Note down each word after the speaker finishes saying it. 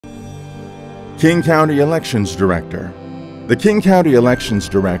King County Elections Director. The King County Elections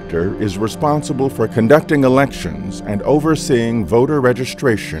Director is responsible for conducting elections and overseeing voter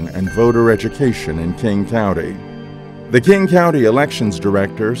registration and voter education in King County. The King County Elections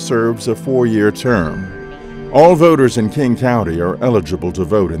Director serves a 4-year term. All voters in King County are eligible to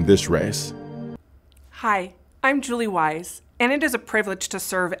vote in this race. Hi, I'm Julie Wise, and it is a privilege to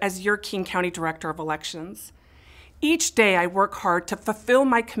serve as your King County Director of Elections. Each day I work hard to fulfill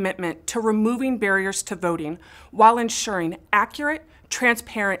my commitment to removing barriers to voting while ensuring accurate,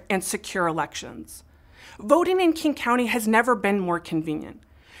 transparent, and secure elections. Voting in King County has never been more convenient.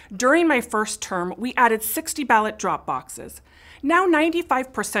 During my first term, we added 60 ballot drop boxes. Now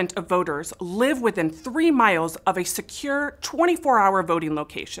 95% of voters live within 3 miles of a secure 24-hour voting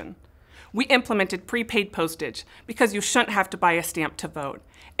location. We implemented prepaid postage because you shouldn't have to buy a stamp to vote,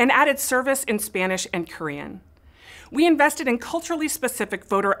 and added service in Spanish and Korean. We invested in culturally specific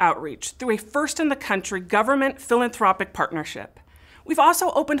voter outreach through a first-in-the-country government philanthropic partnership. We've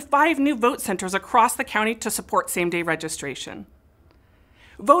also opened 5 new vote centers across the county to support same-day registration.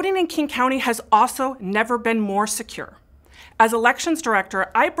 Voting in King County has also never been more secure. As Elections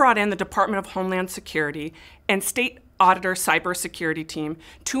Director, I brought in the Department of Homeland Security and State Auditor Cybersecurity team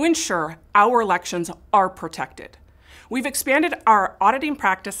to ensure our elections are protected. We've expanded our auditing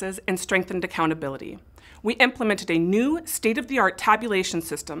practices and strengthened accountability. We implemented a new state-of-the-art tabulation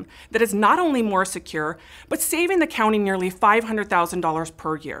system that is not only more secure, but saving the county nearly $500,000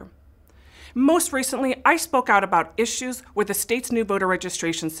 per year. Most recently, I spoke out about issues with the state's new voter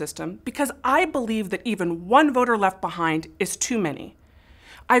registration system because I believe that even one voter left behind is too many.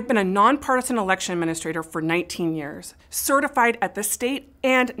 I've been a nonpartisan election administrator for 19 years, certified at the state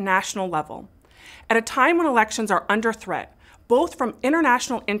and national level. At a time when elections are under threat, both from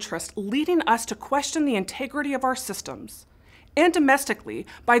international interest leading us to question the integrity of our systems, and domestically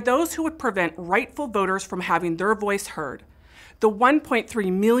by those who would prevent rightful voters from having their voice heard, the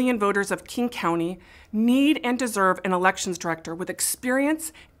 1.3 million voters of King County need and deserve an elections director with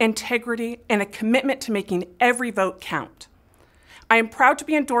experience, integrity, and a commitment to making every vote count. I am proud to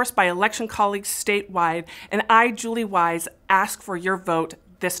be endorsed by election colleagues statewide, and I, Julie Wise, ask for your vote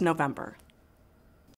this November.